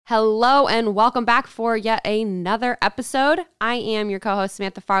Hello and welcome back for yet another episode. I am your co-host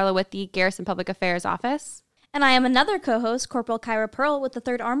Samantha Farlow with the Garrison Public Affairs Office. And I am another co-host, Corporal Kyra Pearl with the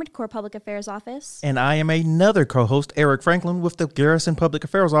 3rd Armored Corps Public Affairs Office. And I am another co-host, Eric Franklin with the Garrison Public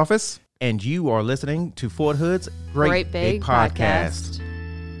Affairs Office. And you are listening to Fort Hood's Great Big Podcast.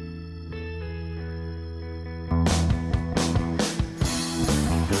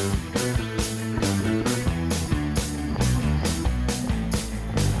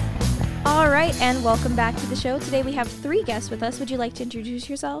 All right, and welcome back to the show. Today we have 3 guests with us. Would you like to introduce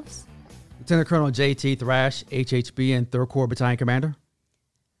yourselves? Lieutenant Colonel J.T. Thrash, HHB and 3rd Corps Battalion Commander.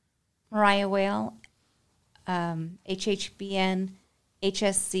 Mariah Whale, HHBN,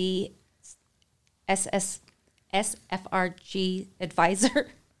 HSC, SFRG Advisor.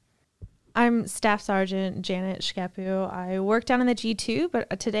 I'm Staff Sergeant Janet Shkapu. I work down in the G2,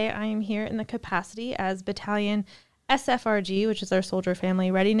 but today I am here in the capacity as Battalion SFRG, which is our Soldier Family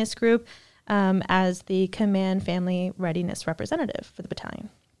Readiness Group, as the Command Family Readiness Representative for the battalion.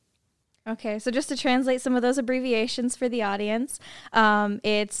 Okay, so just to translate some of those abbreviations for the audience,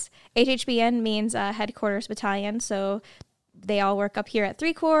 it's HHBN means Headquarters Battalion, so they all work up here at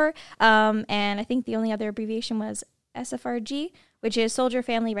 3 Corps, and I think the only other abbreviation was SFRG, which is Soldier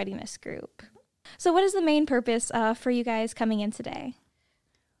Family Readiness Group. So what is the main purpose for you guys coming in today?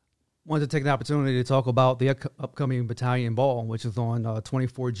 Wanted to take the opportunity to talk about the upcoming battalion ball, which is on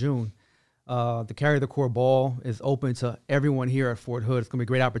 24 June. The Carry the Corps ball is open to everyone here at Fort Hood. It's going to be a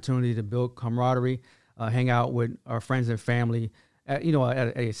great opportunity to build camaraderie, hang out with our friends and family at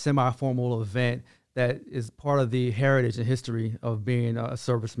a semi-formal event that is part of the heritage and history of being a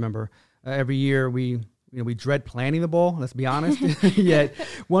service member. Every year we dread planning the ball, let's be honest. Yet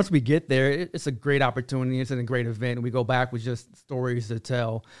once we get there, it's a great opportunity. It's a great event. And we go back with just stories to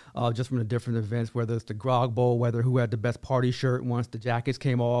tell just from the different events, whether it's the Grog Bowl, whether who had the best party shirt once the jackets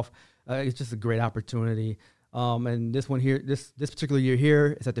came off. It's just a great opportunity. And this one here, this particular year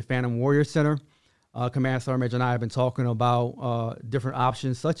here is at the Phantom Warrior Center. Command Sergeant Major and I have been talking about different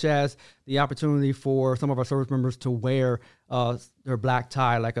options, such as the opportunity for some of our service members to wear their black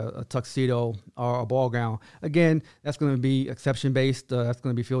tie, like a tuxedo or a ball gown. Again, that's going to be exception-based. That's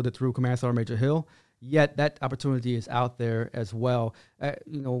going to be fielded through Command Sergeant Major Hill. Yet that opportunity is out there as well.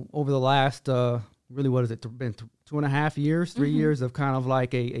 Over the last, what has it been, 2.5 years, 3 years of kind of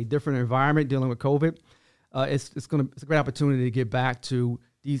like a different environment dealing with COVID. It's a great opportunity to get back to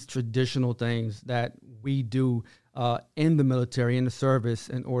these traditional things that we do in the military, in the service,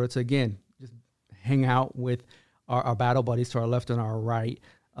 in order to, again, just hang out with our battle buddies to our left and our right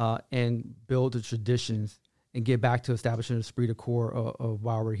and build the traditions and get back to establishing the esprit de corps of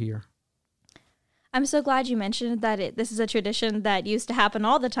while we're here. I'm so glad you mentioned that this is a tradition that used to happen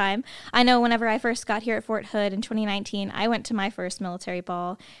all the time. I know whenever I first got here at Fort Hood in 2019, I went to my first military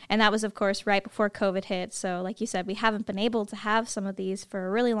ball, and that was, of course, right before COVID hit. So like you said, we haven't been able to have some of these for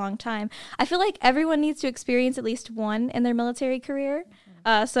a really long time. I feel like everyone needs to experience at least one in their military career,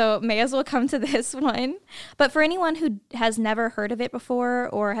 so may as well come to this one. But for anyone who has never heard of it before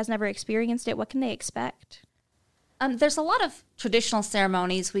or has never experienced it, what can they expect? There's a lot of traditional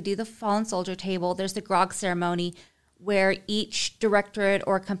ceremonies. We do the fallen soldier table. There's the grog ceremony where each directorate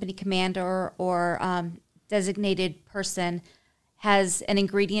or company commander or designated person has an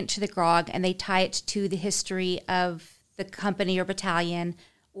ingredient to the grog, and they tie it to the history of the company or battalion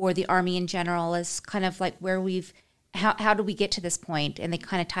or the Army in general as kind of like where how do we get to this point? And they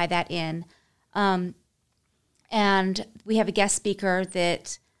kind of tie that in. And we have a guest speaker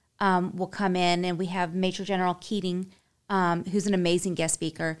that will come in, and we have Major General Keating, who's an amazing guest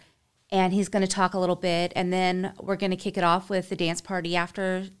speaker, and he's going to talk a little bit, and then we're going to kick it off with the dance party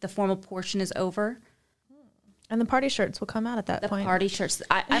after the formal portion is over. And the party shirts will come out at that point. The party shirts.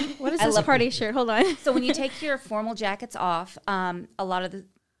 What is this party shirt? Hold on. So when you take your formal jackets off, a lot of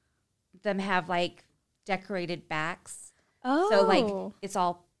them have like decorated backs. Oh. So like it's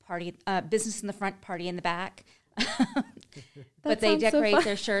all party, business in the front, party in the back. But they decorate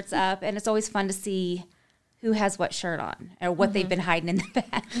their shirts up, and it's always fun to see who has what shirt on or what they've been hiding in the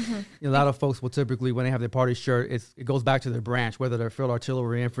back. A lot of folks will typically, when they have their party shirt, it goes back to their branch, whether they're field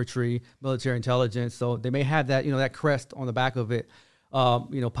artillery, infantry, military intelligence. So they may have that, that crest on the back of it.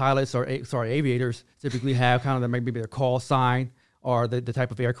 Pilots or aviators typically have kind of maybe their call sign or the type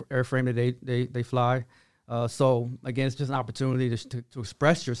of airframe that they fly. So again, it's just an opportunity to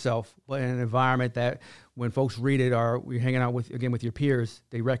express yourself, but in an environment that when folks read it or we're hanging out with your peers,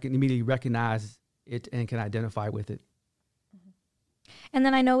 they immediately recognize it and can identify with it. And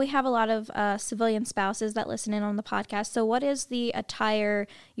then I know we have a lot of civilian spouses that listen in on the podcast. So what is the attire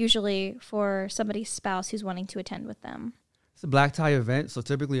usually for somebody's spouse who's wanting to attend with them? It's a black tie event, so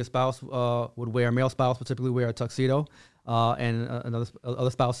typically a male spouse would typically wear a tuxedo, and other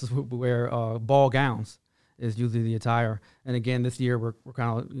spouses would wear ball gowns. Is usually the attire. And again, this year we're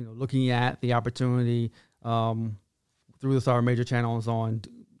kind of looking at the opportunity through our major channels to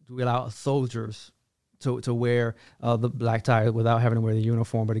allow soldiers to wear the black tie without having to wear the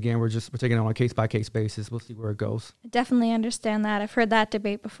uniform. But again, we're taking it on a case by case basis. We'll see where it goes. I definitely understand that. I've heard that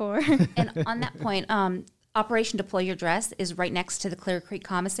debate before. And on that point, Operation Deploy Your Dress is right next to the Clear Creek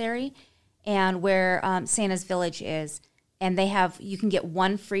Commissary, and where Santa's Village is. And you can get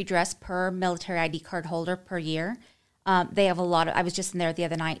one free dress per military ID card holder per year. They have I was just in there the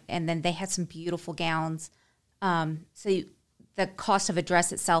other night, and then they had some beautiful gowns. The cost of a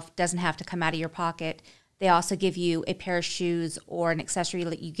dress itself doesn't have to come out of your pocket. They also give you a pair of shoes or an accessory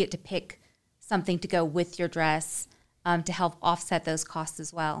that you get to pick something to go with your dress to help offset those costs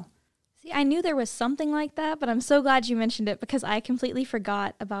as well. See, I knew there was something like that, but I'm so glad you mentioned it because I completely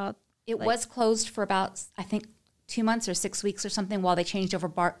forgot about it. Was closed for about, I think, 2 months or 6 weeks or something while they changed over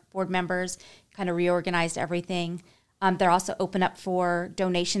board members, kind of reorganized everything. They're also open up for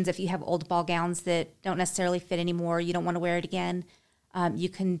donations if you have old ball gowns that don't necessarily fit anymore, you don't want to wear it again. You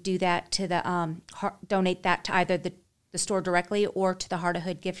can do that to donate that to either the store directly or to the Heart of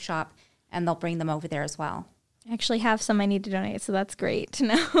Hood gift shop, and they'll bring them over there as well. I actually have some I need to donate, so that's great to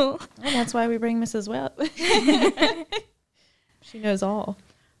know. And that's why we bring Mrs. Well. She knows all.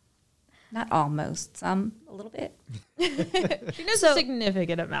 Not almost, some a little bit. She knows a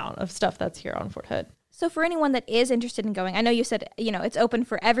significant amount of stuff that's here on Fort Hood. So for anyone that is interested in going, I know you said, it's open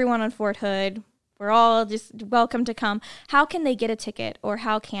for everyone on Fort Hood. We're all just welcome to come. How can they get a ticket, or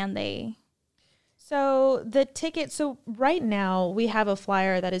how can they? So right now we have a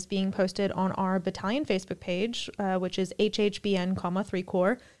flyer that is being posted on our battalion Facebook page, which is HHBN, 3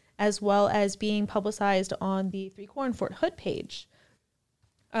 Corps, as well as being publicized on the 3 Corps and Fort Hood page.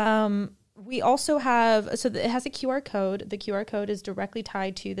 We also have, it has a QR code. The QR code is directly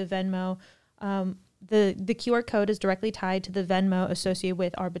tied to the Venmo. The QR code is directly tied to the Venmo associated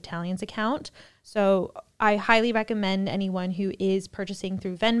with our battalion's account. So I highly recommend anyone who is purchasing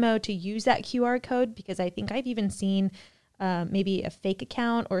through Venmo to use that QR code, because I think I've even seen maybe a fake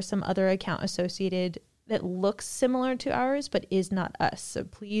account or some other account associated that looks similar to ours but is not us. So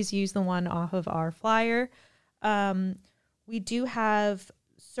please use the one off of our flyer. We do have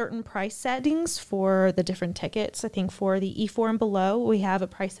certain price settings for the different tickets. I think for the E4 and below, we have a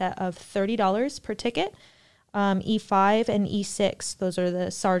price set of $30 per ticket. E5 and E6, those are the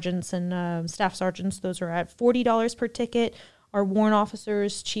sergeants and staff sergeants. Those are at $40 per ticket. Our warrant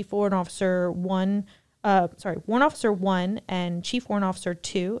officers, Chief Warrant Officer 1, Warrant Officer 1 and Chief Warrant Officer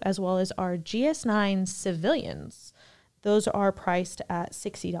 2, as well as our GS9 civilians. Those are priced at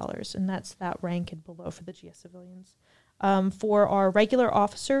 $60, and that's that rank and below for the GS civilians. For our regular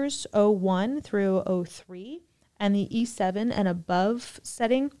officers, 01 through 03, and the E7 and above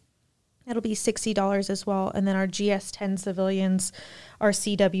setting, it'll be $60 as well. And then our GS10 civilians, our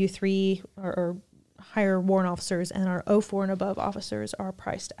CW3 or higher warrant officers, and our 04 and above officers are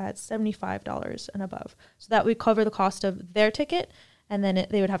priced at $75 and above. So that would cover the cost of their ticket, and then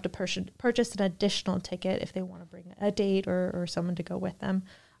they would have to purchase an additional ticket if they want to bring a date or someone to go with them.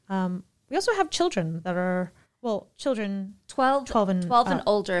 We also have children that are... children 12 and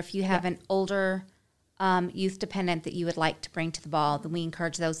older. If you have an older youth dependent that you would like to bring to the ball, then we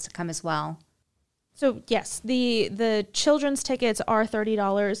encourage those to come as well. So yes, the children's tickets are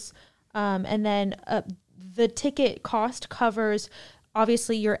 $30, and then the ticket cost covers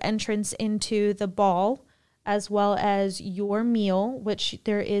obviously your entrance into the ball, as well as your meal, which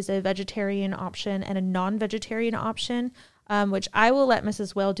there is a vegetarian option and a non-vegetarian option, which I will let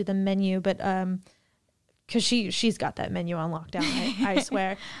Mrs. Will do the menu, but because she's got that menu on lockdown, I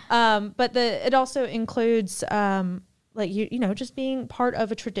swear. But it also includes just being part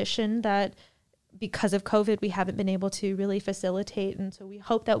of a tradition that, because of COVID, we haven't been able to really facilitate. And so we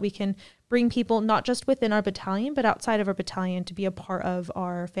hope that we can bring people not just within our battalion, but outside of our battalion to be a part of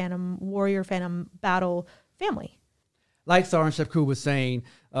our Phantom Warrior, Phantom Battle family. Like Sergeant Chef Crew was saying,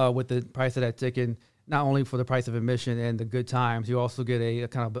 with the price of that ticket, not only for the price of admission and the good times, you also get a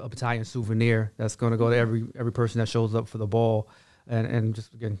kind of a battalion souvenir that's going to go to every person that shows up for the ball, and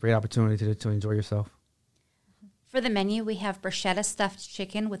just, again, great opportunity to enjoy yourself. For the menu, we have bruschetta stuffed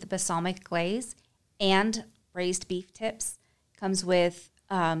chicken with a balsamic glaze and braised beef tips. Comes with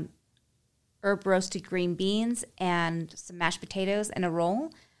herb roasted green beans and some mashed potatoes and a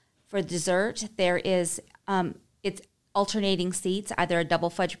roll. For dessert, there is it's alternating seats, either a double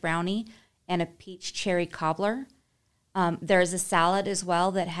fudge brownie and a peach cherry cobbler. There is a salad as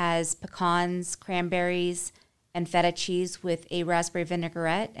well that has pecans, cranberries, and feta cheese with a raspberry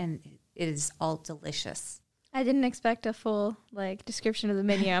vinaigrette, and it is all delicious. I didn't expect a full description of the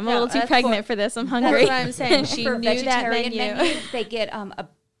menu. I'm a little too pregnant for this. I'm hungry. That's what I'm saying. She For knew that vegetarian menu. they get a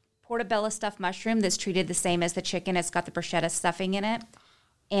portobello stuffed mushroom that's treated the same as the chicken. It's got the bruschetta stuffing in it,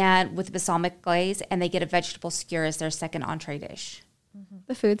 and with balsamic glaze, and they get a vegetable skewer as their second entree dish.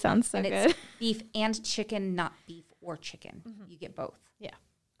 The food sounds so And good. it's beef and chicken, not beef or chicken. You get both. Yeah.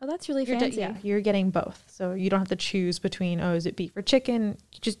 Oh, that's really fancy. You're getting both. So you don't have to choose between, is it beef or chicken?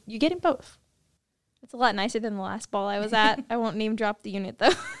 You're getting both. It's a lot nicer than the last ball I was at. I won't name drop the unit,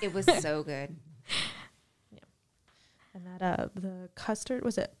 though. It was so good. And that, the custard,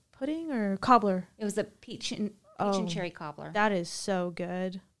 was it pudding or cobbler? It was a peach and cherry cobbler. That is so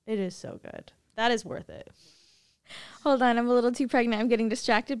good. It is so good. That is worth it. Hold on, I'm a little too pregnant. I'm getting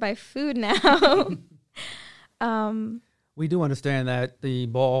distracted by food now. We do understand that the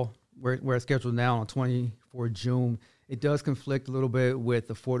ball, where it's scheduled now on 24 June, it does conflict a little bit with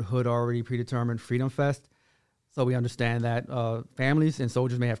the Fort Hood already predetermined Freedom Fest. So we understand that families and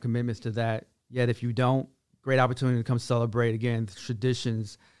soldiers may have commitments to that. Yet if you don't, great opportunity to come celebrate, again, the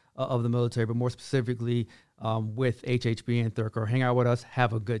traditions of the military, but more specifically with HHB and Thurker. Hang out with us,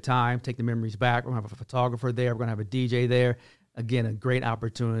 have a good time, take the memories back. We're going to have a photographer there. We're going to have a DJ there. Again, a great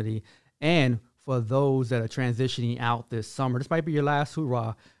opportunity. And for those that are transitioning out this summer, this might be your last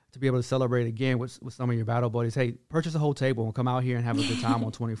hoorah to be able to celebrate again with some of your battle buddies. Hey, purchase a whole table and come out here and have a good time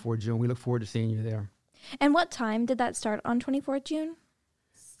on 24 June. We look forward to seeing you there. And what time did that start on 24th June?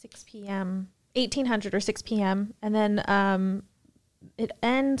 6 p.m., 1800 or 6 p.m. And then it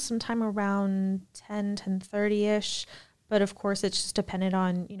ends sometime around 10:30-ish. But of course, it's just dependent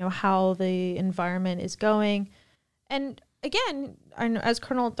on, how the environment is going. And again, as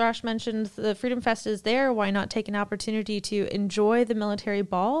Colonel Thrash mentioned, the Freedom Fest is there. Why not take an opportunity to enjoy the military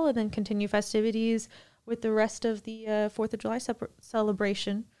ball and then continue festivities with the rest of the 4th of July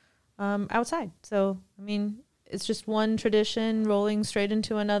celebration outside? So, it's just one tradition rolling straight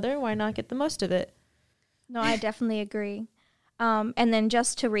into another. Why not get the most of it? No, I definitely agree. And then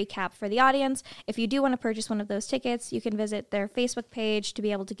just to recap for the audience, if you do want to purchase one of those tickets, you can visit their Facebook page to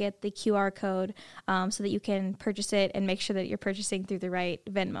be able to get the QR code so that you can purchase it and make sure that you're purchasing through the right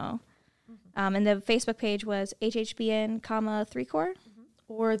Venmo. And the Facebook page was HHBN, 3 Corps?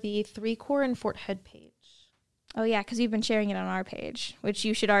 Or the 3 Corps and Fort Hood page. Oh, yeah, because you've been sharing it on our page, which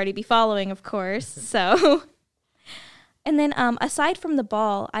you should already be following, of course. So, and then aside from the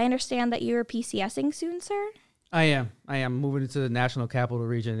ball, I understand that you're PCSing soon, sir? I am moving into the National Capital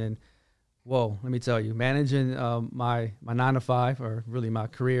Region, and whoa, let me tell you, managing my 9 to 5, or really my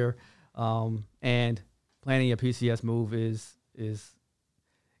career, and planning a PCS move is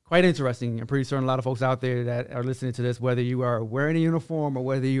quite interesting. I'm pretty certain a lot of folks out there that are listening to this, whether you are wearing a uniform or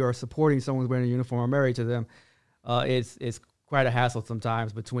whether you are supporting someone wearing a uniform or married to them, it's quite a hassle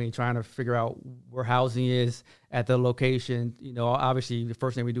sometimes between trying to figure out where housing is at the location. Obviously the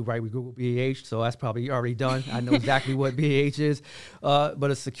first thing we do, right, we Google BAH, so that's probably already done. I know exactly what BAH is,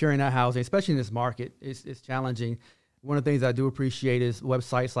 but it's securing that housing, especially in this market, it's challenging. One of the things I do appreciate is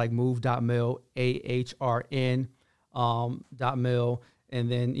websites like move.mil, AHRN .mil, and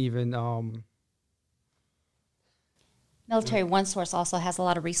then even Military One Source also has a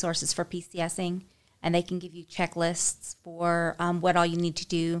lot of resources for PCSing, and they can give you checklists for what all you need to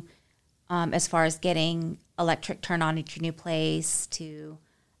do as far as getting electric turned on at your new place, to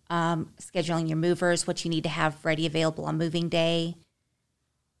scheduling your movers, what you need to have ready available on moving day.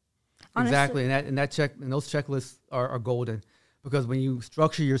 Exactly, and those checklists are golden, because when you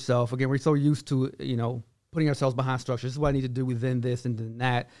structure yourself, again, we're so used to putting ourselves behind structure. This is what I need to do within this and then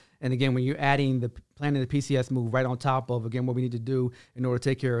that. And again, when you're adding planning the PCS move right on top of, again, what we need to do in order to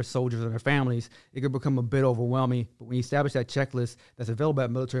take care of soldiers and their families, it could become a bit overwhelming. But when you establish that checklist that's available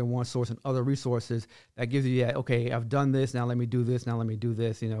at Military One Source and other resources, that gives you that, okay, I've done this, now let me do this, now let me do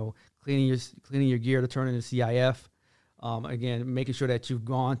this, cleaning your gear to turn into CIF. Again, making sure that you've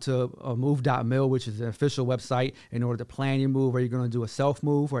gone to move.mil, which is an official website, in order to plan your move. Are you going to do a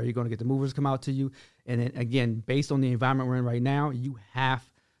self-move, or are you going to get the movers to come out to you? And then, again, based on the environment we're in right now, you have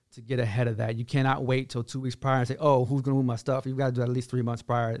to get ahead of that. You cannot wait till 2 weeks prior and say, oh, who's going to move my stuff? You've got to do that at least 3 months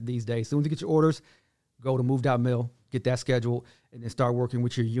prior these days. As soon as you get your orders, go to move.mil, get that scheduled, and then start working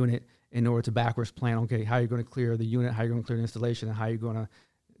with your unit in order to backwards plan, okay, how you're going to clear the unit, how you're going to clear the installation, and how you're going to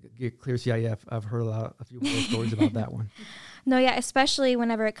get clear CIF. I've heard a few stories about that one. No, yeah, especially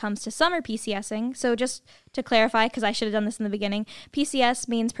whenever it comes to summer PCSing. So just to clarify, because I should have done this in the beginning, PCS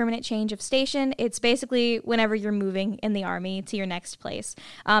means permanent change of station. It's basically whenever you're moving in the Army to your next place.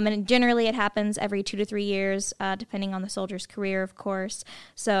 And generally it happens every 2 to 3 years, depending on the soldier's career, of course.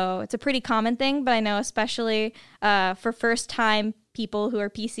 So it's a pretty common thing, but I know especially for first-time people who are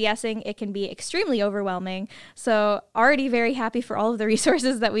PCSing, it can be extremely overwhelming. So already very happy for all of the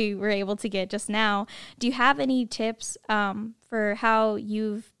resources that we were able to get just now. Do you have any tips for how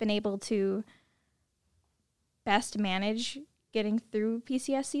you've been able to best manage getting through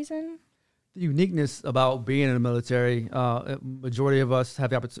PCS season? The uniqueness about being in the military, majority of us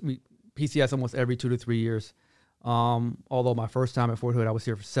have the opportunity, PCS almost every 2 to 3 years. Although my first time at Fort Hood, I was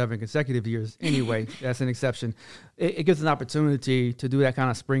here for 7 consecutive years. Anyway, that's an exception. It gives an opportunity to do that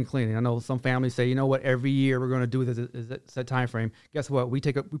kind of spring cleaning. I know some families say, you know what, every year we're going to do this is set time frame. Guess what? We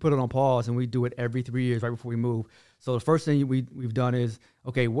put it on pause and we do it every 3 years right before we move. So the first thing we've done is,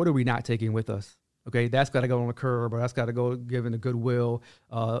 okay, what are we not taking with us? Okay, that's got to go on the curb, or that's got to go given the Goodwill.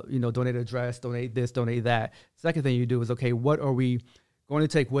 Donate a dress, donate this, donate that. Second thing you do is, okay, what are we going to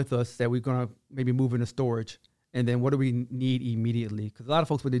take with us that we're going to maybe move into storage? And then what do we need immediately? Because a lot of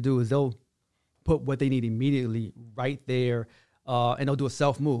folks, what they do is they'll put what they need immediately right there, and they'll do a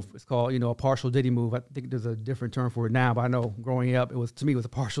self-move. It's called, a partial ditty move. I think there's a different term for it now, but I know growing up, it was a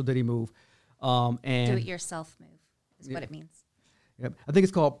partial ditty move. And do-it-yourself move is what it means. Yep. I think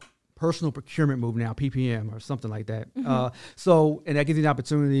it's called personal procurement move now, PPM or something like that. Mm-hmm. And that gives you an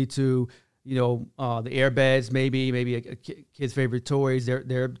opportunity to, the airbeds, maybe a kid's favorite toys, their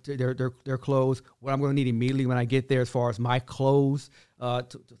clothes, what I'm going to need immediately when I get there as far as my clothes, so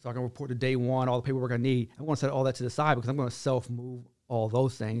I can report to day one, all the paperwork I need. I want to set all that to the side because I'm going to self-move all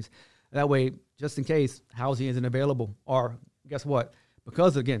those things. That way, just in case housing isn't available, or guess what?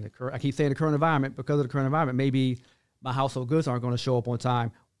 Because, again, I keep saying because of the current environment, maybe my household goods aren't going to show up on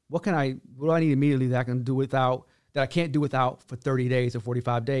time. What do I need immediately that I can do without, that I can't do without for 30 days or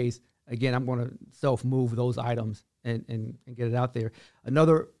 45 days? Again, I'm going to self-move those items and get it out there.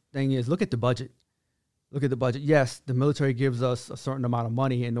 Another thing is look at the budget. Look at the budget. Yes, the military gives us a certain amount of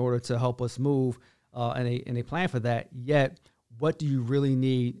money in order to help us move, and they plan for that. Yet, what do you really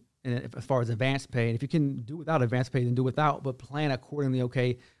need as far as advance pay? And if you can do without advance pay, then do without, but plan accordingly.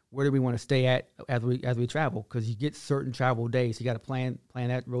 Okay, where do we want to stay at as we travel? Because you get certain travel days. You got to plan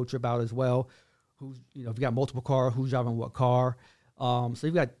that road trip out as well. If you got multiple cars, who's driving what car? So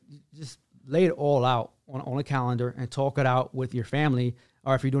you've got just lay it all out on a calendar and talk it out with your family.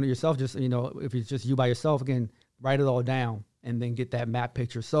 Or if you're doing it yourself, just, if it's just you by yourself, again, write it all down and then get that map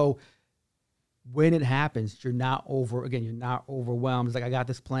picture. So when it happens, you're not overwhelmed. It's like, I got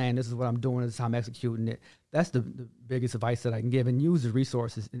this plan. This is what I'm doing. This is how I'm executing it. That's the biggest advice that I can give, and use the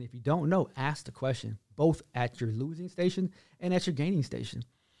resources. And if you don't know, ask the question, both at your losing station and at your gaining station.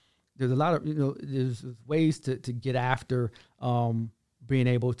 There's a lot of, there's ways to get after being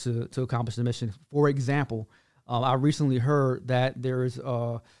able to accomplish the mission. For example, I recently heard that there is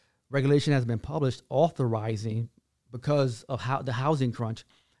a regulation has been published authorizing, because of the housing crunch,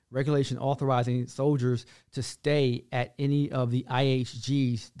 regulation authorizing soldiers to stay at any of the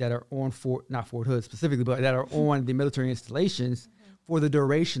IHGs that are on not Fort Hood specifically, but that are on the military installations for the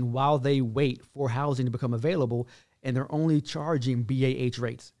duration while they wait for housing to become available, and they're only charging BAH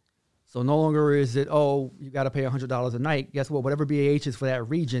rates. So no longer is it, you got to pay $100 a night. Guess what? Whatever BAH is for that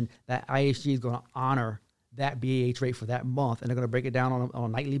region, that IHG is going to honor that BAH rate for that month, and they're going to break it down on a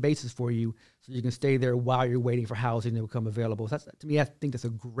nightly basis for you, so you can stay there while you're waiting for housing to become available. So to me, I think that's a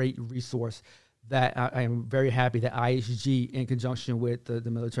great resource that I am very happy that IHG, in conjunction with the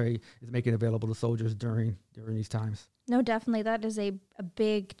military, is making available to soldiers during these times. No, definitely. That is a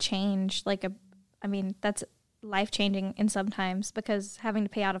big change. That's life-changing in sometimes, because having to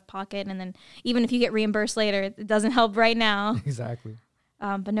pay out of pocket, and then even if you get reimbursed later, it doesn't help right now. Exactly.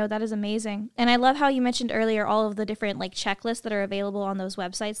 But no, that is amazing. And I love how you mentioned earlier all of the different checklists that are available on those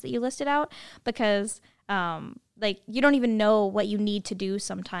websites that you listed out, because you don't even know what you need to do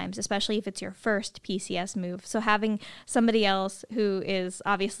sometimes, especially if it's your first PCS move. So having somebody else who is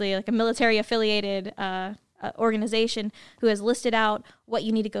obviously a military affiliated organization who has listed out what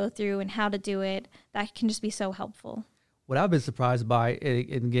you need to go through and how to do it, that can just be so helpful. What I've been surprised by,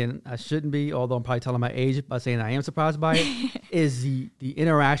 and again, I shouldn't be, although I'm probably telling my age by saying I am surprised by it, is the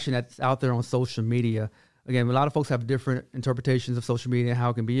interaction that's out there on social media. Again, a lot of folks have different interpretations of social media and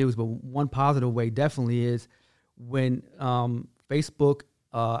how it can be used, but one positive way definitely is when Facebook,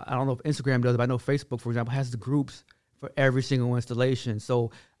 I don't know if Instagram does it, but I know Facebook, for example, has the groups for every single installation.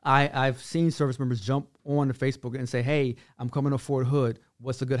 So I've seen service members jump on the Facebook and say, hey, I'm coming to Fort Hood.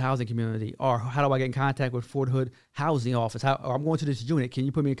 What's a good housing community? Or how do I get in contact with Fort Hood housing office? Or I'm going to this unit. Can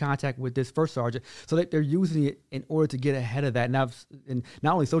you put me in contact with this first sergeant? So that they're using it in order to get ahead of that. And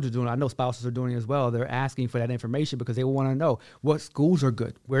not only soldiers doing it, I know spouses are doing it as well. They're asking for that information because they want to know what schools are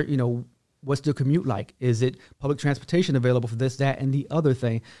good, where, what's the commute like? Is it public transportation available for this, that, and the other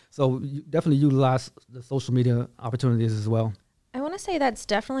thing? So you definitely utilize the social media opportunities as well. I want to say that's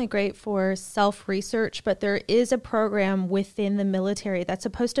definitely great for self-research, but there is a program within the military that's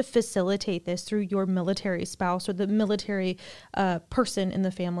supposed to facilitate this through your military spouse or the military person in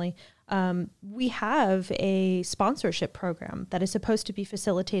the family. We have a sponsorship program that is supposed to be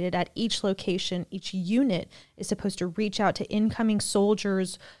facilitated at each location. Each unit is supposed to reach out to incoming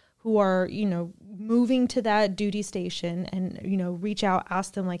soldiers who are, moving to that duty station and, reach out,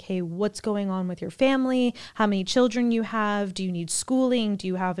 ask them like, hey, what's going on with your family? How many children you have? Do you need schooling? Do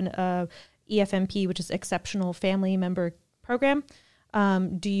you have an EFMP, which is Exceptional Family Member Program?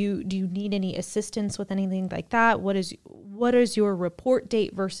 Do you need any assistance with anything like that? What is your report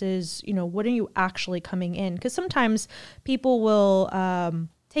date versus, what are you actually coming in? Because sometimes people will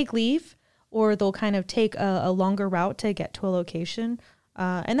take leave or they'll kind of take a longer route to get to a location.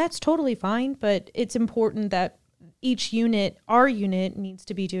 And that's totally fine, but it's important that each unit, our unit, needs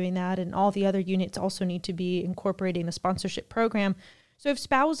to be doing that, and all the other units also need to be incorporating the sponsorship program. So if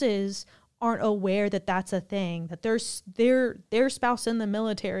spouses aren't aware that that's a thing, that their spouse in the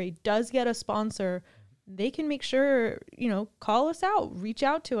military does get a sponsor, they can make sure, call us out, reach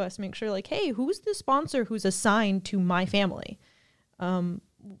out to us, make sure like, hey, who's the sponsor who's assigned to my family?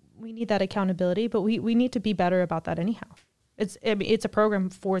 We need that accountability, but we need to be better about that anyhow. It's a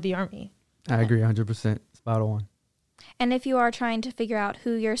program for the Army. I agree 100%. Spot on. And if you are trying to figure out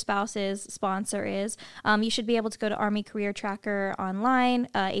who your spouse's sponsor is, you should be able to go to Army Career Tracker online,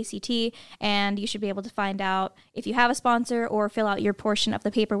 ACT, and you should be able to find out if you have a sponsor or fill out your portion of the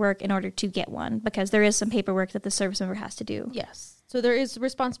paperwork in order to get one, because there is some paperwork that the service member has to do. Yes. So there is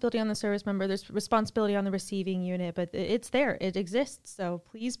responsibility on the service member. There's responsibility on the receiving unit, but it's there. It exists. So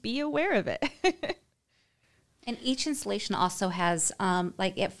please be aware of it. And each installation also has,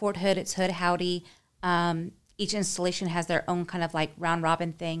 like at Fort Hood, it's Hood Howdy. Each installation has their own kind of like round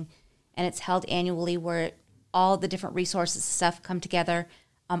robin thing, and it's held annually where all the different resources and stuff come together.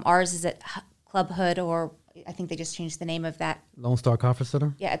 Ours is at Club Hood, or I think they just changed the name of that. Lone Star Conference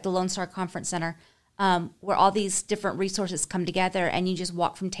Center? Yeah, at the Lone Star Conference Center, where all these different resources come together, and you just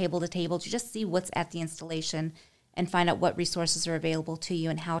walk from table to table to just see what's at the installation and find out what resources are available to you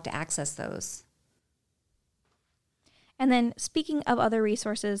and how to access those. And then speaking of other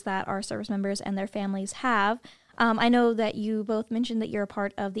resources that our service members and their families have, I know that you both mentioned that you're a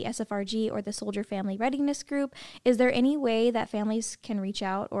part of the SFRG or the Soldier Family Readiness Group. Is there any way that families can reach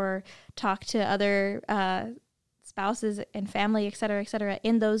out or talk to other spouses and family, et cetera,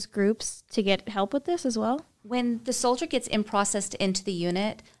 in those groups to get help with this as well? When the soldier gets in-processed into the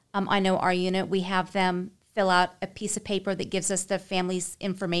unit, I know our unit, we have them fill out a piece of paper that gives us the family's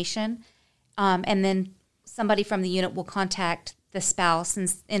information, and then somebody from the unit will contact the spouse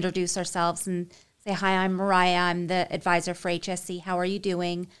and introduce ourselves and say, hi, I'm Mariah. I'm the advisor for HSC. How are you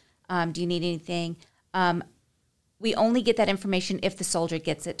doing? Do you need anything? We only get that information if the soldier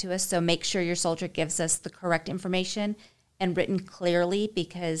gets it to us. So make sure your soldier gives us the correct information and written clearly,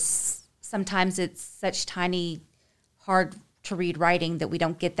 because sometimes it's such tiny, hard to read writing that we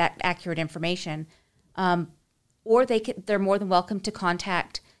don't get that accurate information. Or they're more than welcome to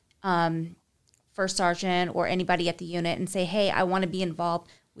contact First Sergeant or anybody at the unit and say, hey, I want to be involved.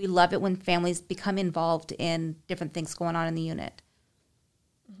 We love it when families become involved in different things going on in the unit.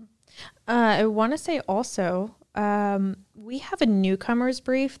 I want to say also, we have a newcomers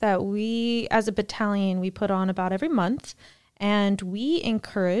brief that we, as a battalion, we put on about every month. And we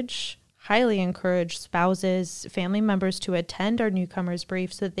highly encourage spouses, family members to attend our newcomers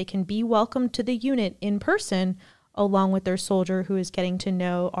brief so that they can be welcomed to the unit in person along with their soldier who is getting to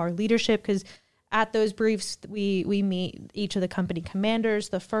know our leadership. Because at those briefs, we meet each of the company commanders,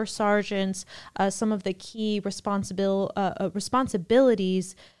 the first sergeants, some of the key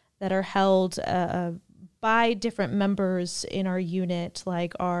responsibilities that are held by different members in our unit,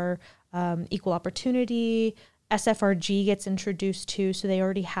 like our equal opportunity. SFRG gets introduced to, so they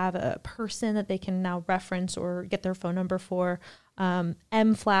already have a person that they can now reference or get their phone number for.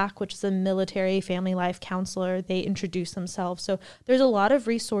 MFLAC, which is a military family life counselor, they introduce themselves. So there's a lot of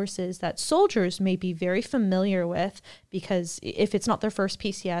resources that soldiers may be very familiar with, because if it's not their first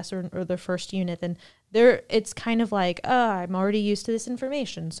PCS or their first unit, then it's kind of like, I'm already used to this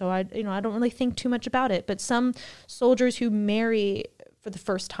information, so I don't really think too much about it. But some soldiers who marry for the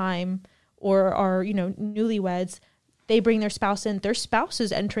first time or are, newlyweds, they bring their spouse in, their spouse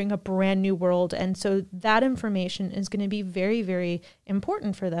is entering a brand new world. And so that information is going to be very, very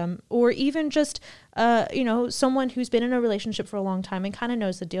important for them. Or even just, someone who's been in a relationship for a long time and kind of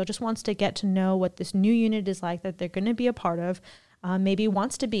knows the deal, just wants to get to know what this new unit is like that they're going to be a part of. Maybe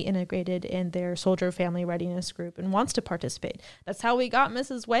wants to be integrated in their soldier family readiness group and wants to participate. That's how we got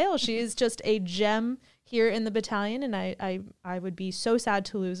Mrs. Whale. She is just a gem here in the battalion, and I would be so sad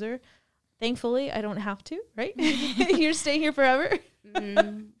to lose her. Thankfully, I don't have to, right? You're staying here forever.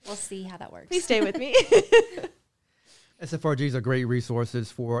 We'll see how that works. Please stay with me. SFRGs are great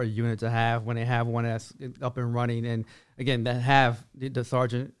resources for a unit to have when they have one that's up and running. And again, that have the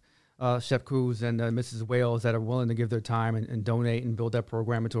Sergeant Chef Cruz and Mrs. Wales that are willing to give their time and donate and build that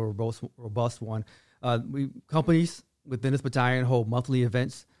program into a robust one. Companies within this battalion hold monthly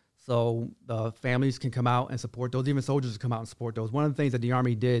events, so the families can come out and support those. Even soldiers can come out and support those. One of the things that the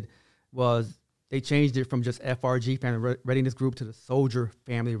Army did was they changed it from just FRG, Family Readiness Group, to the Soldier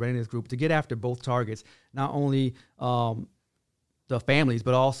Family Readiness Group to get after both targets, not only the families,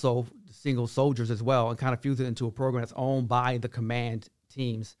 but also the single soldiers as well, and kind of fuse it into a program that's owned by the command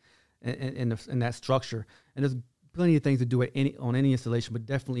teams in that structure. And there's plenty of things to do on any installation, but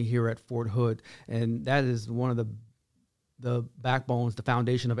definitely here at Fort Hood. And that is one of the backbones, the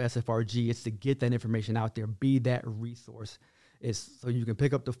foundation of SFRG. It's to get that information out there, be that resource. It's so you can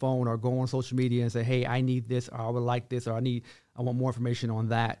pick up the phone or go on social media and say, hey, I need this, or I would like this, or I want more information on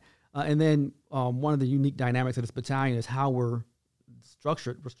that. And then one of the unique dynamics of this battalion is how we're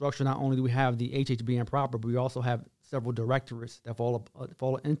structured. We're structured, not only do we have the HHBN proper, but we also have several directorates that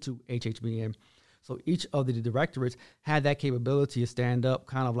fall into HHBN. So each of the directorates had that capability to stand up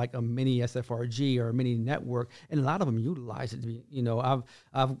kind of like a mini SFRG or a mini network, and a lot of them utilize it.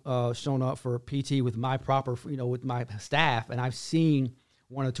 I've shown up for PT with my proper, with my staff, and I've seen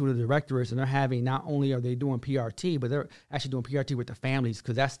one or two of the directorates, and they're having, not only are they doing PRT, but they're actually doing PRT with the families,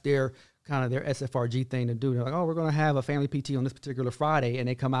 because that's their kind of their SFRG thing to do. They're like, oh, we're going to have a family PT on this particular Friday, and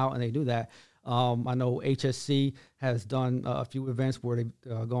they come out and they do that. I know HSC has done a few events where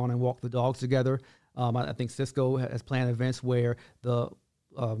they've gone and walked the dogs together. I think Cisco has planned events where the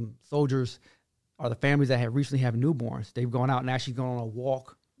soldiers are the families that have recently have newborns. They've gone out and actually gone on a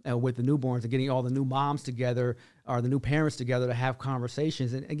walk with the newborns and getting all the new moms together or the new parents together to have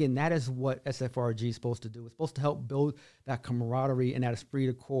conversations. And again, that is what SFRG is supposed to do. It's supposed to help build that camaraderie and that esprit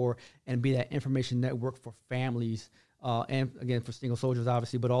de corps and be that information network for families. And again, for single soldiers,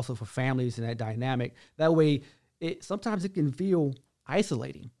 obviously, but also for families and that dynamic. That way, sometimes it can feel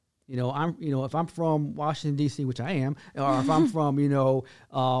isolating. If I'm from Washington, D.C., which I am, or if I'm from,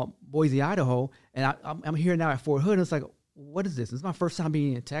 Boise, Idaho, and I'm here now at Fort Hood, and it's like, what is this? This is my first time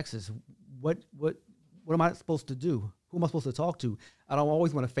being in Texas. What am I supposed to do? Who am I supposed to talk to? I don't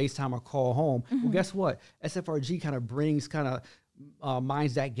always want to FaceTime or call home. Mm-hmm. Well, guess what? SFRG kind of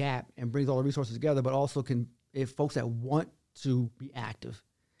minds that gap and brings all the resources together, but also if folks that want to be active,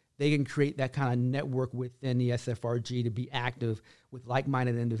 they can create that kind of network within the SFRG to be active with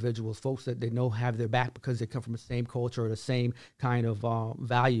like-minded individuals, folks that they know have their back because they come from the same culture or the same kind of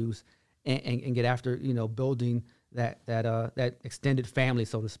values, and get after, building that extended family,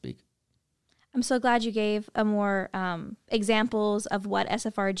 so to speak. I'm so glad you gave a more examples of what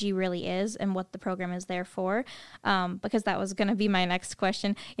SFRG really is and what the program is there for, because that was going to be my next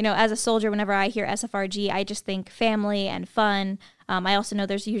question. As a soldier, whenever I hear SFRG, I just think family and fun. I also know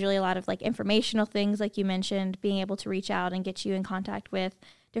there's usually a lot of informational things, like you mentioned, being able to reach out and get you in contact with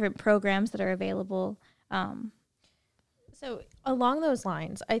different programs that are available. So along those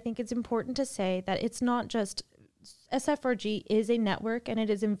lines, I think it's important to say that it's not just SFRG is a network, and it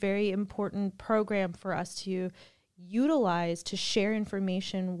is a very important program for us to utilize to share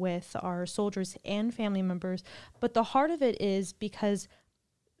information with our soldiers and family members. But the heart of it is because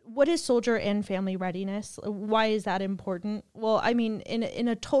what is soldier and family readiness? Why is that important? Well, I mean, in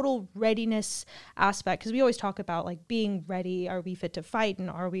a total readiness aspect, because we always talk about being ready. Are we fit to fight? And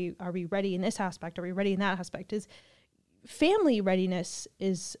are we ready in this aspect? Are we ready in that aspect? Family readiness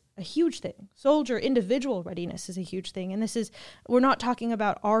is a huge thing. Soldier individual readiness is a huge thing. And we're not talking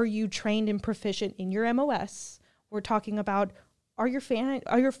about, are you trained and proficient in your MOS? We're talking about, are your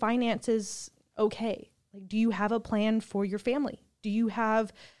finances okay? Do you have a plan for your family? Do you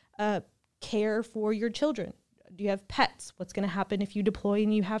have care for your children? Do you have pets? What's going to happen if you deploy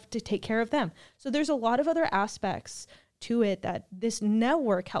and you have to take care of them? So there's a lot of other aspects to it that this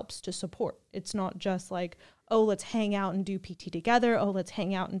network helps to support. It's not just oh, let's hang out and do PT together. Oh, let's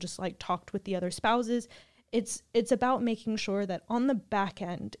hang out and just talk with the other spouses. It's about making sure that on the back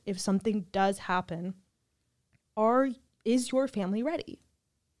end, if something does happen, are is your family ready?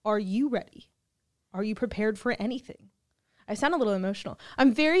 Are you ready? Are you prepared for anything? I sound a little emotional.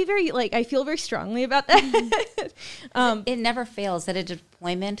 I'm very, very, I feel very strongly about that. It never fails that at a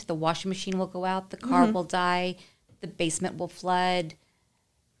deployment, the washing machine will go out, the car will die, the basement will flood,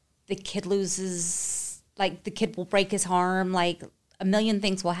 the kid loses, the kid will break his arm, a million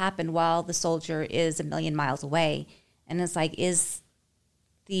things will happen while the soldier is a million miles away. And it's is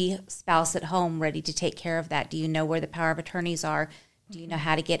the spouse at home ready to take care of that? Do you know where the power of attorneys are? Do you know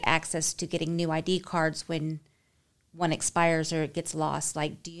how to get access to getting new ID cards when one expires or it gets lost?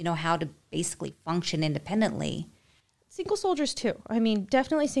 Do you know how to basically function independently? Single soldiers too. I mean,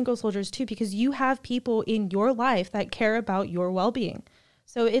 definitely single soldiers too, because you have people in your life that care about your well-being.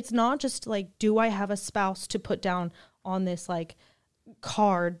 So it's not just do I have a spouse to put down on this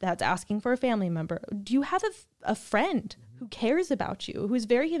card that's asking for a family member? Do you have a friend who cares about you, who is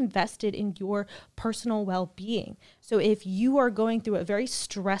very invested in your personal well-being? So if you are going through a very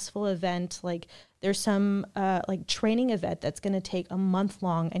stressful event, there's some training event that's going to take a month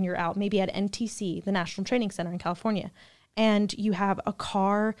long and you're out maybe at NTC, the National Training Center in California, and you have a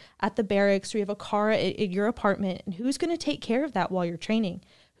car at the barracks or you have a car at your apartment, and who's going to take care of that while you're training?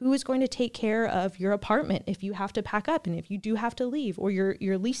 Who is going to take care of your apartment if you have to pack up and if you do have to leave, or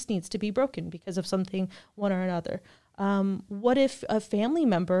your lease needs to be broken because of something, one or another? What if a family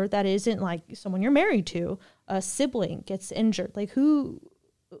member that isn't someone you're married to, a sibling, gets injured?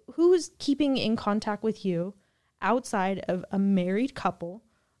 Who's keeping in contact with you outside of a married couple?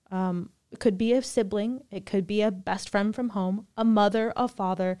 It could be a sibling. It could be a best friend from home, a mother, a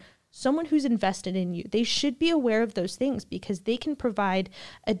father, someone who's invested in you. They should be aware of those things because they can provide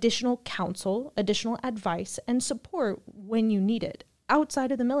additional counsel, additional advice, and support when you need it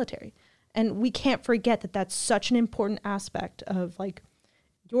outside of the military. And we can't forget that that's such an important aspect of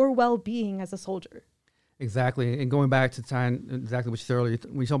your well-being as a soldier. Exactly. And going back to time, exactly what you said earlier,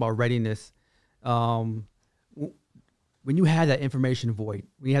 when you talk about readiness, when you had that information void,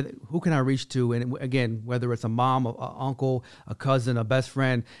 who can I reach to? And again, whether it's a mom, an uncle, a cousin, a best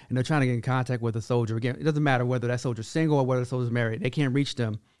friend, and they're trying to get in contact with a soldier. Again, it doesn't matter whether that soldier's single or whether the soldier's married. They can't reach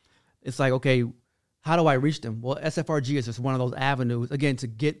them. It's okay, how do I reach them? Well, SFRG is just one of those avenues, again, to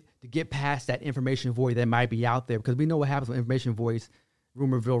get past that information void that might be out there, because we know what happens when information voids.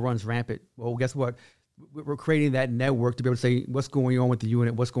 Rumorville runs rampant. Well, guess what? We're creating that network to be able to say what's going on with the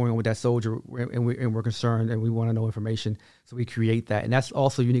unit, what's going on with that soldier, and we're concerned and we want to know information. So we create that. And that's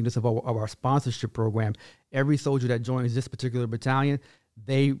also uniqueness of our sponsorship program. Every soldier that joins this particular battalion,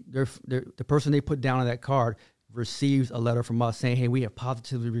 the person they put down on that card receives a letter from us saying, hey, we have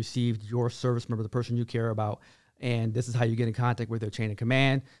positively received your service member, the person you care about, and this is how you get in contact with their chain of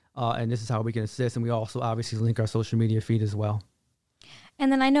command, and this is how we can assist. And we also obviously link our social media feed as well.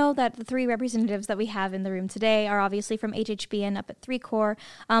 And then I know that the three representatives that we have in the room today are obviously from HHBN up at 3 Corps.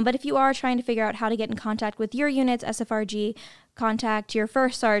 But if you are trying to figure out how to get in contact with your units, SFRG, contact your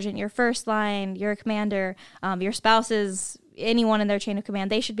first sergeant, your first line, your commander, your spouses, anyone in their chain of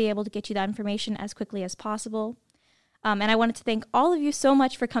command. They should be able to get you that information as quickly as possible. And I wanted to thank all of you so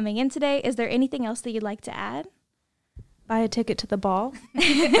much for coming in today. Is there anything else that you'd like to add? Buy a ticket to the ball.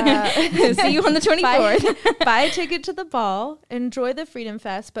 See you on the 24th. Buy a ticket to the ball. Enjoy the Freedom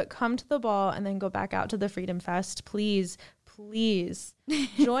Fest, but come to the ball and then go back out to the Freedom Fest. Please, please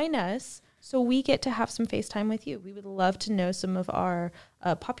join us so we get to have some FaceTime with you. We would love to know some of our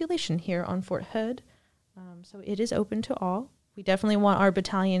population here on Fort Hood. So it is open to all. We definitely want our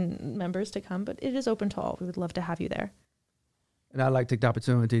battalion members to come, but it is open to all. We would love to have you there. And I'd like to take the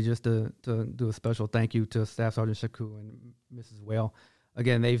opportunity just to do a special thank you to Staff Sergeant Shaku and Mrs. Whale.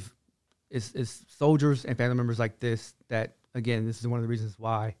 Again, it's soldiers and family members like this that, again, this is one of the reasons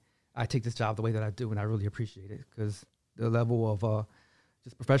why I take this job the way that I do, and I really appreciate it, because the level of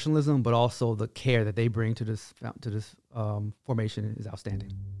just professionalism, but also the care that they bring to this formation is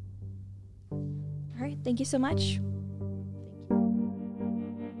outstanding. All right, thank you so much.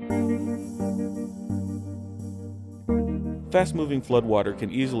 Fast-moving floodwater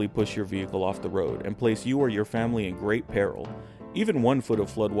can easily push your vehicle off the road and place you or your family in great peril. Even 1 foot of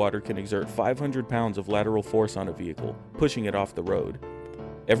floodwater can exert 500 pounds of lateral force on a vehicle, pushing it off the road.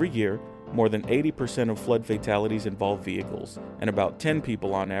 Every year, more than 80% of flood fatalities involve vehicles, and about 10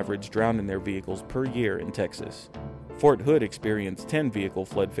 people on average drown in their vehicles per year in Texas. Fort Hood experienced 10 vehicle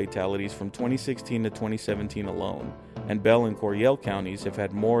flood fatalities from 2016 to 2017 alone, and Bell and Coryell counties have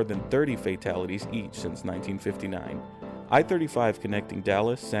had more than 30 fatalities each since 1959. I-35 connecting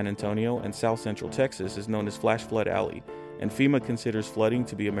Dallas, San Antonio, and South Central Texas is known as Flash Flood Alley, and FEMA considers flooding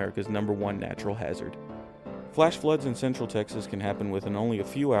to be America's #1 natural hazard. Flash floods in Central Texas can happen within only a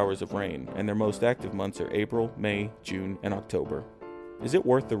few hours of rain, and their most active months are April, May, June, and October. Is it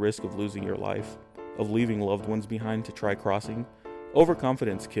worth the risk of losing your life? Of leaving loved ones behind to try crossing?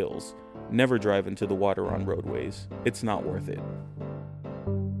 Overconfidence kills. Never drive into the water on roadways. It's not worth it.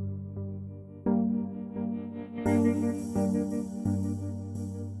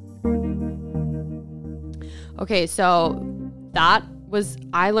 Okay, so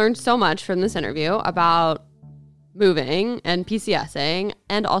I learned so much from this interview about moving and PCSing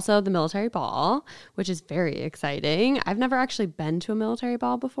and also the military ball, which is very exciting. I've never actually been to a military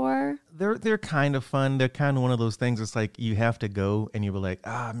ball before. They're kind of fun. They're kind of one of those things. It's like you have to go and you were like,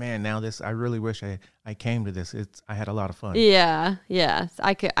 man, now this, I really wish I came to this. I had a lot of fun. Yeah.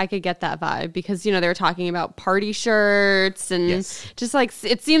 I could get that vibe because, they were talking about party shirts and just like,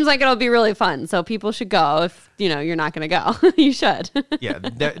 it seems like it'll be really fun. So people should go if, you're not going to go. You should. Yeah,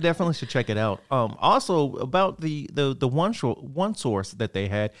 definitely should check it out. Also about the one source that they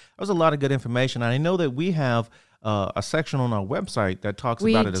had, there was a lot of good information. And I know that we have a section on our website that talks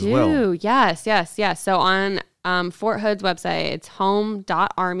about it as well. Yes. So on Fort Hood's website, it's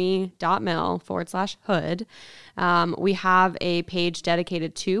home.army.mil/hood. We have a page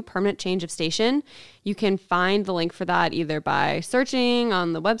dedicated to permanent change of station. You can find the link for that either by searching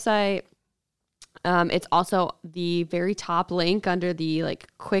on the website. It's also the very top link under the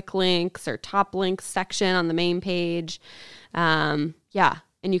quick links or top links section on the main page. And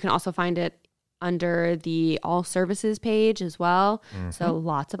you can also find it under the all services page as well. Mm-hmm. So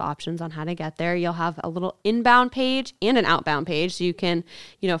lots of options on how to get there. You'll have a little inbound page and an outbound page. So you can,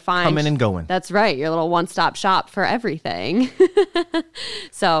 find coming and going. That's right. Your little one-stop shop for everything.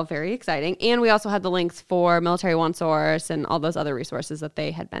 So very exciting. And we also had the links for Military One Source and all those other resources that they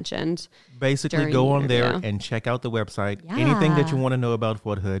had mentioned. Basically go on there and check out the website. Yeah. Anything that you want to know about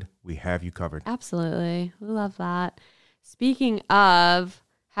Fort Hood, we have you covered. Absolutely. We love that. Speaking of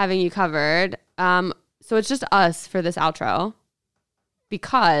having you covered, so it's just us for this outro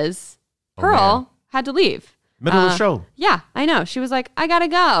because Pearl had to leave. Middle of the show. Yeah, I know. She was like, I gotta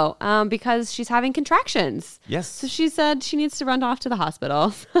go because she's having contractions. Yes. So she said she needs to run off to the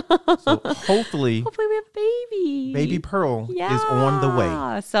hospital. So hopefully we have a baby. Baby Pearl is on the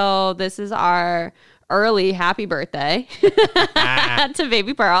way. So this is our early happy birthday to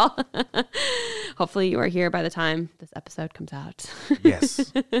Baby Pearl. Hopefully you are here by the time this episode comes out.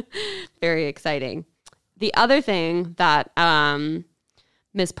 Yes. Very exciting. The other thing that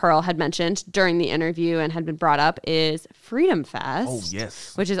Ms. Pearl had mentioned during the interview and had been brought up is Freedom Fest. Oh,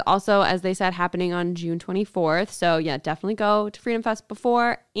 yes. Which is also, as they said, happening on June 24th. So, yeah, definitely go to Freedom Fest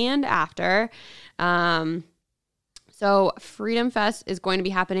before and after. So Freedom Fest is going to be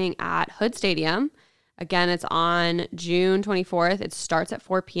happening at Hood Stadium. Again, it's on June 24th. It starts at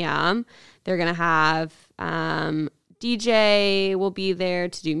 4 p.m. They're going to have DJ will be there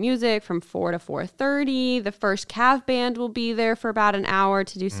to do music from 4 to 4:30. The first Cav band will be there for about an hour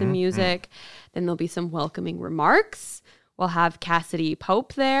to do some music. Then there'll be some welcoming remarks. We'll have Cassidy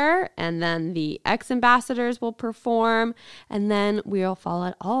Pope there, and then the ex-ambassadors will perform. And then we'll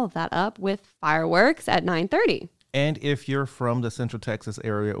follow all of that up with fireworks at 9:30. And if you're from the Central Texas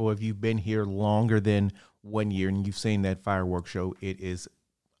area or if you've been here longer than 1 year and you've seen that fireworks show, it is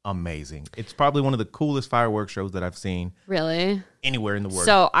amazing. It's probably one of the coolest fireworks shows that I've seen. Really? Anywhere in the world.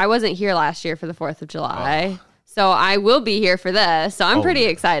 So I wasn't here last year for the 4th of July. So I will be here for this. So I'm pretty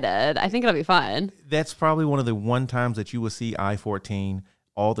excited. I think it'll be fun. That's probably one of the times that you will see I-14,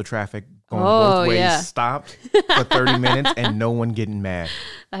 all the traffic going both ways stopped for 30 minutes and no one getting mad.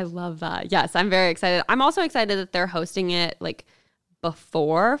 I love that. Yes, I'm very excited. I'm also excited that they're hosting it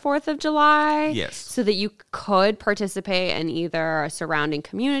before 4th of July. Yes. So that you could participate in either a surrounding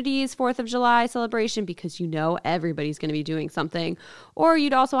communities 4th of July celebration because everybody's going to be doing something. Or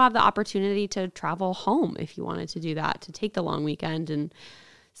you'd also have the opportunity to travel home if you wanted to do that, to take the long weekend and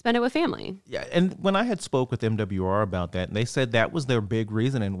spend it with family. Yeah, and when I had spoke with MWR about that, they said that was their big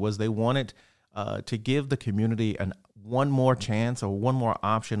reasoning was they wanted to give the community one more chance or one more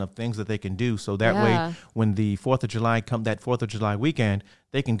option of things that they can do. So that way, when the 4th of July that 4th of July weekend,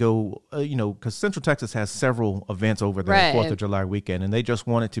 they can go, because Central Texas has several events over the 4th of July weekend, and they just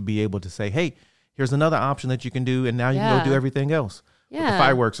wanted to be able to say, hey, here's another option that you can do, and now you can go do everything else. Yeah. But the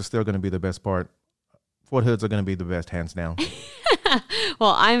fireworks are still going to be the best part. Fort Hoods are going to be the best, hands down.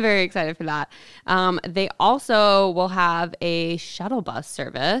 Well, I'm very excited for that. They also will have a shuttle bus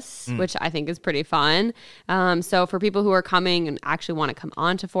service, which I think is pretty fun. So for people who are coming and actually want to come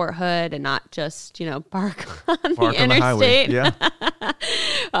onto Fort Hood and not just, park on the interstate.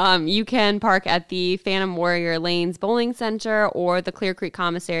 You can park at the Phantom Warrior Lanes Bowling Center or the Clear Creek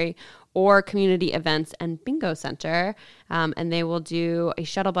Commissary, or Community Events and Bingo Center. And they will do a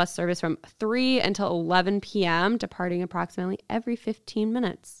shuttle bus service from 3 until 11 p.m., departing approximately every 15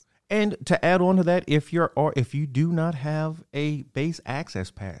 minutes. And to add on to that, if you do not have a base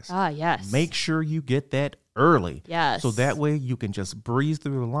access pass, yes, make sure you get that early. Yes. So that way you can just breeze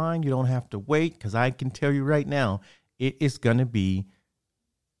through the line. You don't have to wait, because I can tell you right now, it is going to be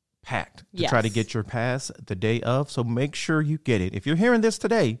packed to try to get your pass the day of. So make sure you get it. If you're hearing this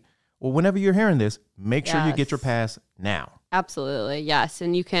today, or whenever you're hearing this, make sure you get your pass now. Absolutely. Yes.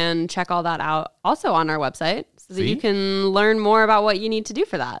 And you can check all that out also on our website so that you can learn more about what you need to do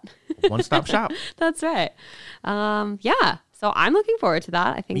for that. One-stop shop. That's right. Yeah. So I'm looking forward to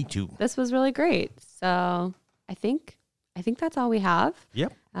that. I think Me too. This was really great. So I think that's all we have.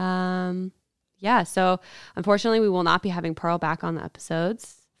 Yep. Yeah. So unfortunately, we will not be having Pearl back on the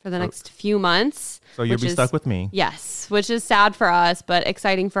episodes for the next few months. So you'll be stuck with me. Yes, which is sad for us, but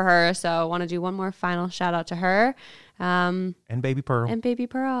exciting for her. So I want to do one more final shout out to her. And baby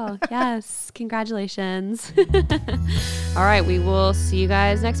Pearl. Yes. Congratulations. All right. We will see you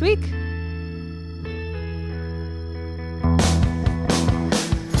guys next week.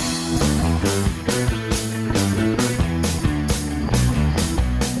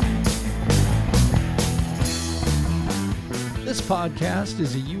 This podcast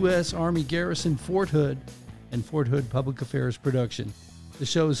is a U.S. Army Garrison Fort Hood and Fort Hood Public Affairs production. The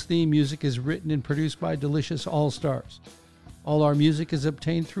show's theme music is written and produced by Delicious All-Stars. All our music is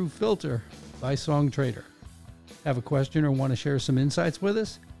obtained through Filter by Songtrader. Have a question or want to share some insights with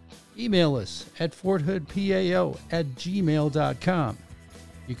us? Email us at forthoodpao@gmail.com.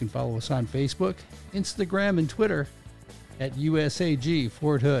 You can follow us on Facebook, Instagram, and Twitter at USAG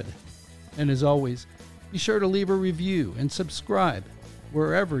Fort Hood. And as always, be sure to leave a review and subscribe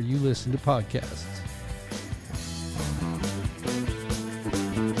wherever you listen to podcasts.